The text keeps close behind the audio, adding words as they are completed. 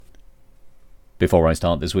Before I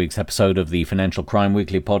start this week's episode of the Financial Crime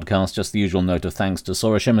Weekly podcast, just the usual note of thanks to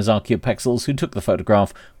Sora Shimazaki of Pexels, who took the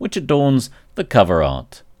photograph which adorns the cover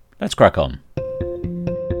art. Let's crack on.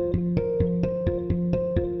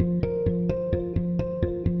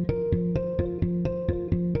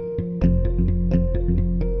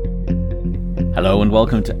 Hello and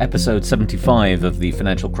welcome to episode 75 of the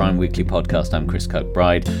Financial Crime Weekly podcast. I'm Chris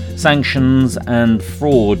Kirkbride. Sanctions and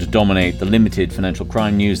fraud dominate the limited financial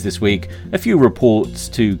crime news this week. A few reports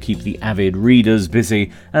to keep the avid readers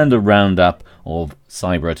busy and a roundup of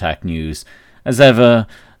cyber attack news. As ever,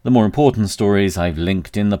 the more important stories I've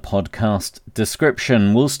linked in the podcast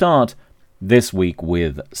description. We'll start this week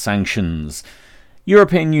with sanctions.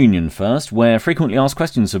 European Union first, where frequently asked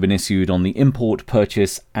questions have been issued on the import,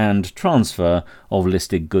 purchase and transfer of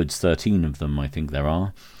listed goods. 13 of them, I think there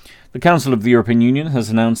are. The Council of the European Union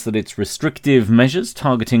has announced that its restrictive measures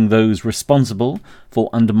targeting those responsible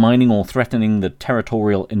for undermining or threatening the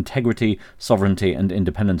territorial integrity, sovereignty and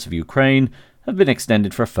independence of Ukraine have been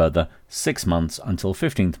extended for a further 6 months until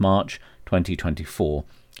 15th March 2024.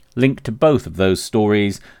 Linked to both of those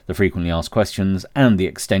stories, the frequently asked questions and the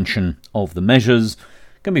extension of the measures,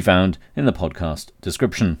 can be found in the podcast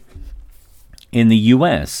description. In the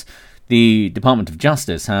US, the Department of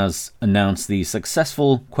Justice has announced the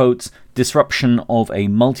successful, quotes, disruption of a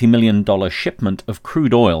multi-million-dollar shipment of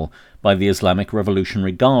crude oil by the Islamic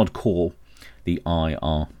Revolutionary Guard Corps, the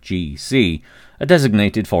IRGC, a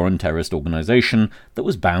designated foreign terrorist organization that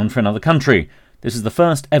was bound for another country. This is the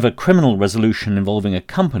first ever criminal resolution involving a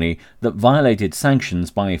company that violated sanctions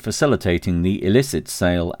by facilitating the illicit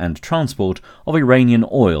sale and transport of Iranian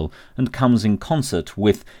oil and comes in concert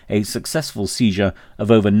with a successful seizure of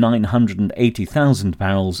over 980,000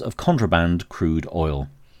 barrels of contraband crude oil.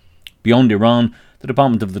 Beyond Iran, the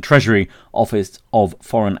Department of the Treasury Office of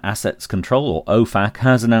Foreign Assets Control, or OFAC,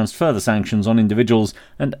 has announced further sanctions on individuals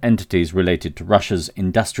and entities related to Russia's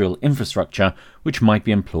industrial infrastructure, which might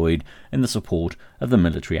be employed in the support of the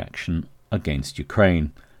military action against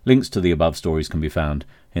Ukraine. Links to the above stories can be found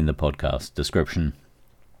in the podcast description.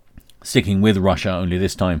 Sticking with Russia, only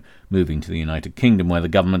this time moving to the United Kingdom, where the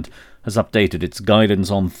government has updated its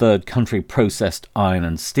guidance on third country processed iron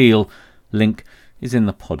and steel. Link is in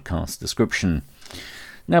the podcast description.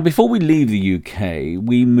 Now, before we leave the UK,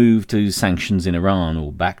 we move to sanctions in Iran,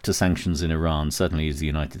 or back to sanctions in Iran, certainly as the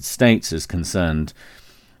United States is concerned.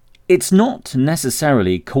 It's not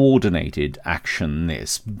necessarily coordinated action,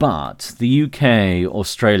 this, but the UK,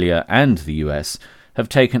 Australia and the US have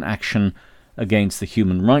taken action against the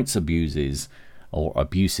human rights abuses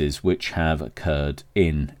which have occurred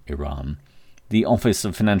in Iran. The Office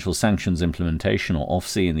of Financial Sanctions Implementation, or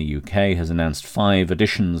OFSI, in the UK has announced 5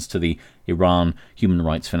 additions to the Iran human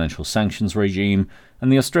rights financial sanctions regime, and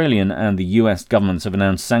the Australian and the US governments have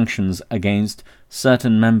announced sanctions against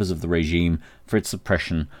certain members of the regime for its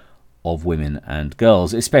suppression of women and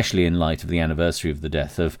girls, especially in light of the anniversary of the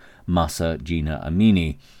death of Mahsa Jina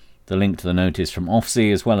Amini. The link to the notice from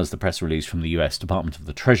OFSI, as well as the press release from the US Department of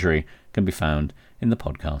the Treasury, can be found in the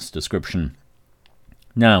podcast description.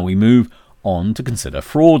 Now we move on to consider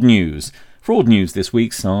fraud news. Fraud news this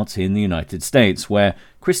week starts in the United States, where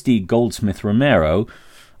Christy Goldsmith Romero,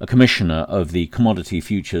 a commissioner of the Commodity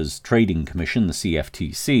Futures Trading Commission, the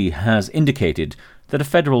CFTC, has indicated that a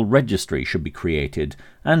federal registry should be created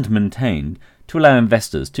and maintained to allow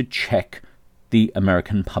investors to check the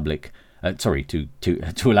American public.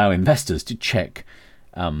 To allow investors to check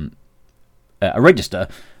a register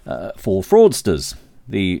for fraudsters.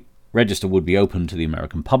 The register would be open to the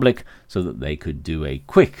American public so that they could do a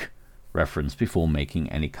quick reference before making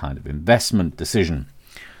any kind of investment decision.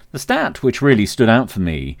 The stat which really stood out for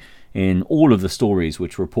me in all of the stories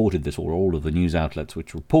which reported this, or all of the news outlets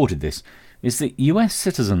which reported this, is that US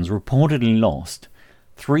citizens reportedly lost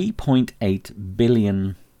 $3.8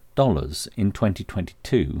 billion in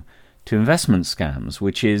 2022 to investment scams,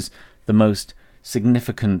 which is the most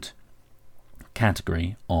significant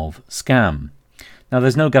category of scam. Now,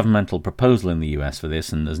 there's no governmental proposal in the US for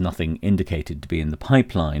this, and there's nothing indicated to be in the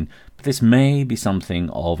pipeline, but this may be something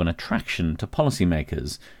of an attraction to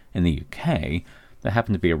policymakers. In the UK, there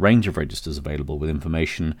happen to be a range of registers available with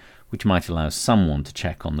information which might allow someone to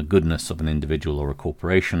check on the goodness of an individual or a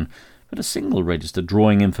corporation, but a single register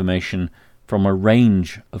drawing information from a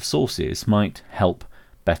range of sources might help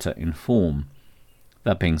better inform.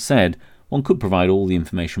 That being said, one could provide all the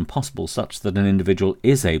information possible such that an individual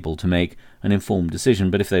is able to make an informed decision,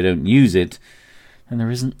 but if they don't use it, then there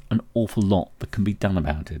isn't an awful lot that can be done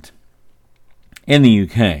about it. In the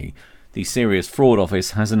UK, the Serious Fraud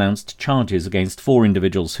Office has announced charges against 4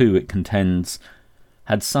 individuals who, it contends,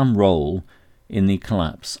 had some role in the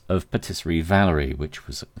collapse of Patisserie Valerie, which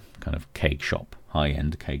was a kind of cake shop,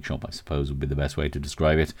 high-end cake shop, I suppose would be the best way to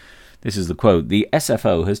describe it. This is the quote. "The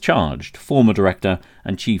SFO has charged former director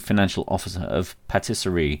and chief financial officer of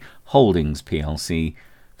Patisserie Holdings plc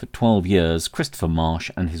for 12 years, Christopher Marsh,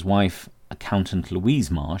 and his wife, accountant Louise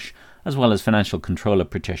Marsh, as well as financial controller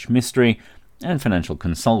Pritesh Mistry and financial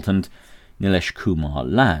consultant Nilesh Kumar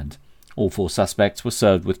Ladd. All 4 suspects were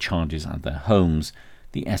served with charges at their homes.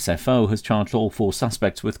 The SFO has charged all 4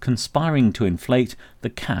 suspects with conspiring to inflate the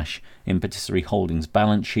cash in Patisserie Holdings'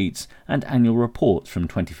 balance sheets and annual reports from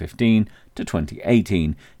 2015 to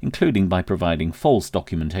 2018, including by providing false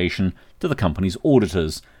documentation to the company's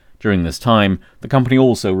auditors. During this time, the company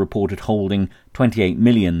also reported holding $28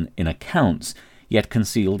 million in accounts, yet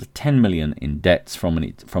concealed $10 million in debts from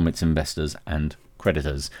its investors and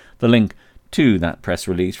creditors." The link to that press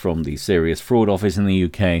release from the Serious Fraud Office in the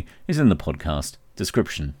UK is in the podcast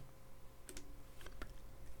description.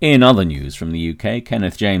 In other news from the UK,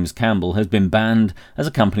 Kenneth James Campbell has been banned as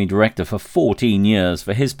a company director for 14 years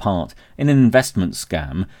for his part in an investment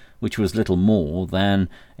scam which was little more than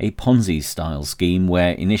a Ponzi-style scheme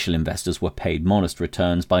where initial investors were paid modest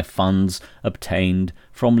returns by funds obtained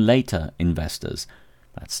from later investors.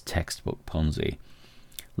 That's textbook Ponzi.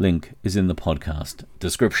 Link is in the podcast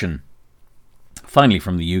description. Finally,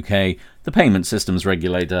 from the UK, the Payment Systems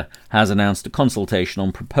Regulator has announced a consultation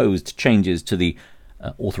on proposed changes to the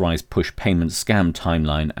authorised push payment scam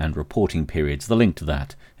timeline and reporting periods. The link to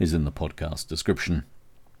that is in the podcast description.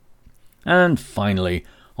 And finally,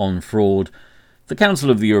 on fraud, the Council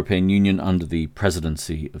of the European Union under the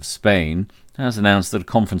presidency of Spain has announced that a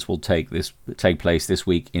conference will take place this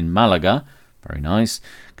week in Malaga, very nice,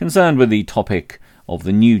 concerned with the topic of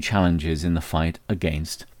the new challenges in the fight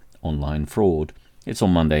against online fraud. It's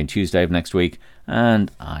on Monday and Tuesday of next week, and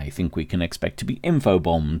I think we can expect to be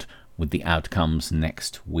info-bombed with the outcomes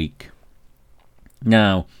next week.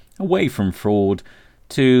 Now, away from fraud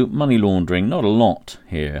to money laundering. Not a lot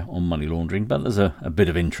here on money laundering, but there's a bit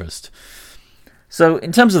of interest. So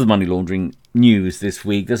in terms of the money laundering news this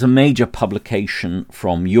week, there's a major publication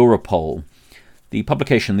from Europol. The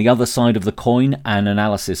publication, The Other Side of the Coin, an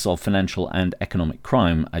analysis of financial and economic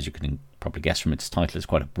crime, as you can probably guess from its title, is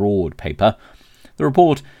quite a broad paper. The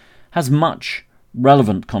report has much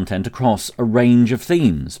relevant content across a range of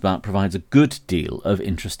themes, but provides a good deal of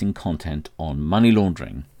interesting content on money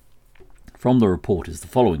laundering. From the report is the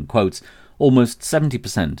following quotes: "Almost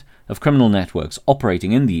 70% of criminal networks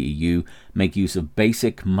operating in the EU make use of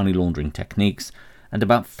basic money laundering techniques, and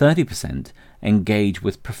about 30% engage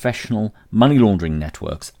with professional money laundering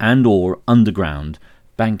networks and/or underground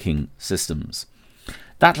banking systems."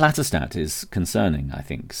 That latter stat is concerning, I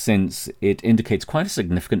think, since it indicates quite a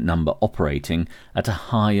significant number operating at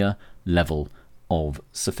a higher level of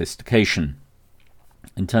sophistication.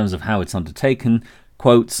 In terms of how it's undertaken,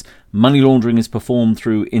 quotes, "Money laundering is performed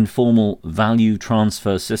through informal value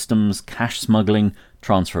transfer systems, cash smuggling,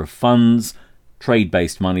 transfer of funds,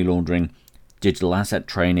 trade-based money laundering, digital asset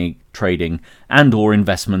trading, and/or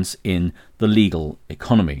investments in the legal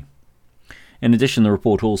economy." In addition, the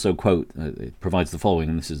report also it provides the following,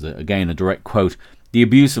 and this is again a direct quote: "The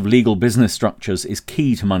abuse of legal business structures is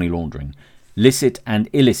key to money laundering. Licit and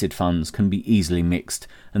illicit funds can be easily mixed,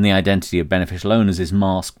 and the identity of beneficial owners is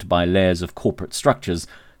masked by layers of corporate structures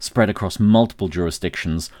spread across multiple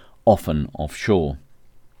jurisdictions, often offshore."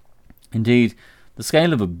 Indeed, the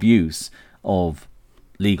scale of abuse of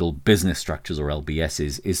legal business structures, or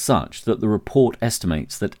LBSs, is such that the report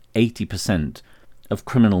estimates that 80% of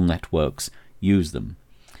criminal networks use them.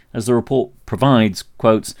 As the report provides,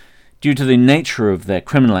 quotes, "Due to the nature of their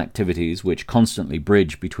criminal activities, which constantly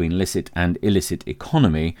bridge between licit and illicit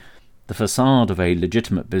economy, the facade of a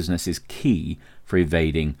legitimate business is key for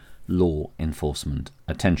evading law enforcement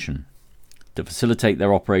attention. To facilitate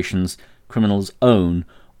their operations, criminals own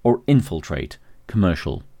or infiltrate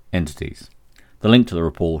commercial entities." The link to the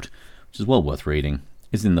report, which is well worth reading,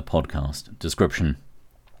 is in the podcast description.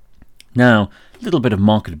 Now, a little bit of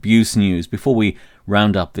market abuse news before we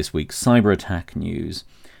round up this week's cyber attack news.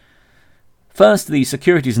 First, the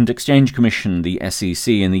Securities and Exchange Commission, the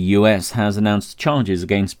SEC in the US, has announced charges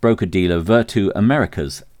against broker-dealer Virtu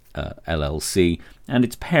Americas, LLC, and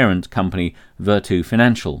its parent company Virtu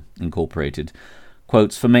Financial, Incorporated,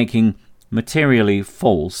 quotes, for making materially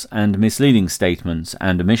false and misleading statements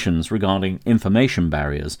and omissions regarding information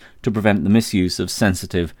barriers to prevent the misuse of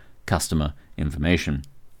sensitive customer information.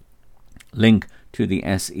 Link to the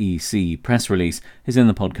SEC press release is in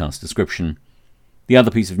the podcast description. The other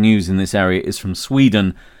piece of news in this area is from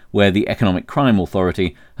Sweden, where the Economic Crime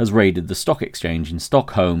Authority has raided the stock exchange in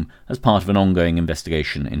Stockholm as part of an ongoing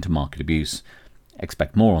investigation into market abuse.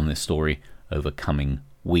 expect more on this story over coming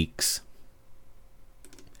weeks.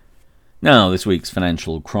 Now, this week's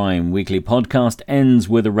Financial Crime Weekly podcast ends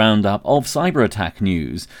with a roundup of cyber attack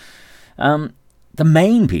news. The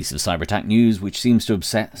main piece of cyber attack news, which seems to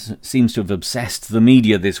have obsessed the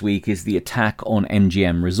media this week, is the attack on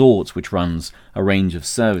MGM Resorts, which runs a range of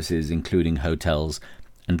services, including hotels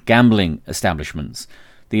and gambling establishments.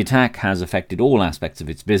 The attack has affected all aspects of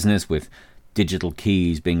its business, with digital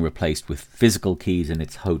keys being replaced with physical keys in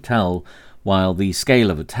its hotel, while the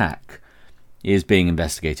scale of attack is being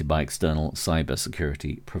investigated by external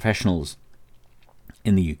cybersecurity professionals.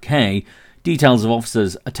 In the UK, details of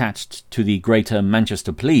officers attached to the Greater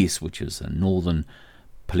Manchester Police, which is a northern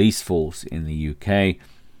police force in the UK,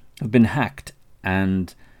 have been hacked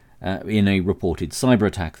and in a reported cyber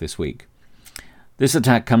attack this week. This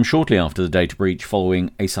attack comes shortly after the data breach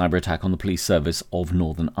following a cyber attack on the police service of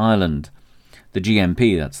Northern Ireland. The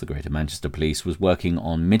GMP, that's the Greater Manchester Police, was working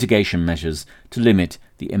on mitigation measures to limit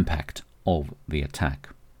the impact of the attack.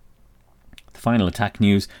 The final attack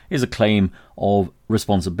news is a claim of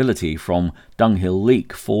responsibility from Dunghill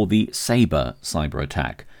Leak for the Sabre cyber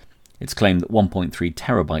attack. It's claimed that 1.3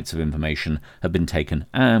 terabytes of information have been taken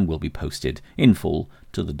and will be posted in full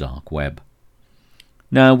to the dark web.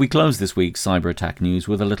 Now, we close this week's cyber attack news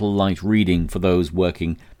with a little light reading for those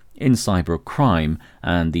working in cyber crime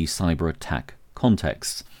and the cyber attack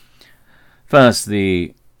contexts. First,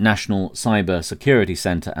 the National Cyber Security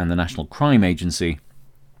Centre and the National Crime Agency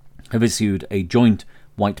have issued a joint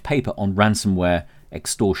white paper on ransomware,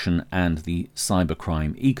 extortion and the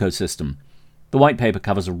cybercrime ecosystem. The white paper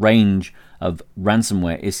covers a range of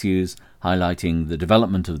ransomware issues, highlighting the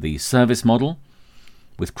development of the service model,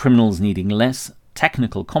 with criminals needing less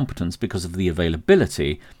technical competence because of the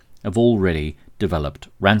availability of already developed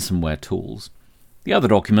ransomware tools. The other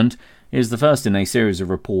document is the first in a series of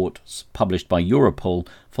reports published by Europol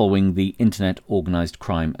following the Internet Organised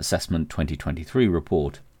Crime Assessment 2023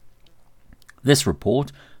 report. This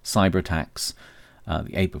report, Cyber Attacks,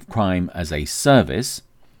 the Ape of Crime as a Service,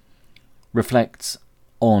 reflects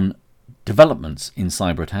on developments in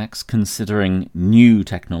cyber attacks considering new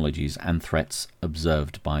technologies and threats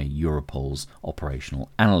observed by Europol's operational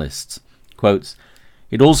analysts. Quotes,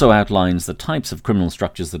 "It also outlines the types of criminal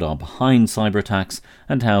structures that are behind cyber attacks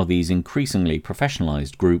and how these increasingly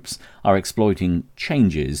professionalized groups are exploiting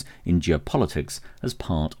changes in geopolitics as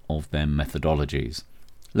part of their methodologies."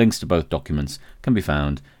 Links to both documents can be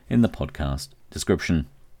found in the podcast description.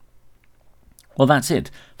 Well, that's it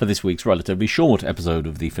for this week's relatively short episode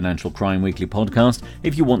of the Financial Crime Weekly podcast.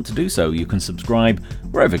 If you want to do so, you can subscribe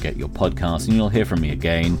wherever you get your podcasts, and you'll hear from me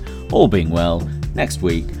again, all being well, next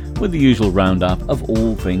week with the usual roundup of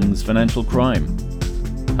all things financial crime.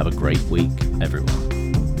 Have a great week, everyone.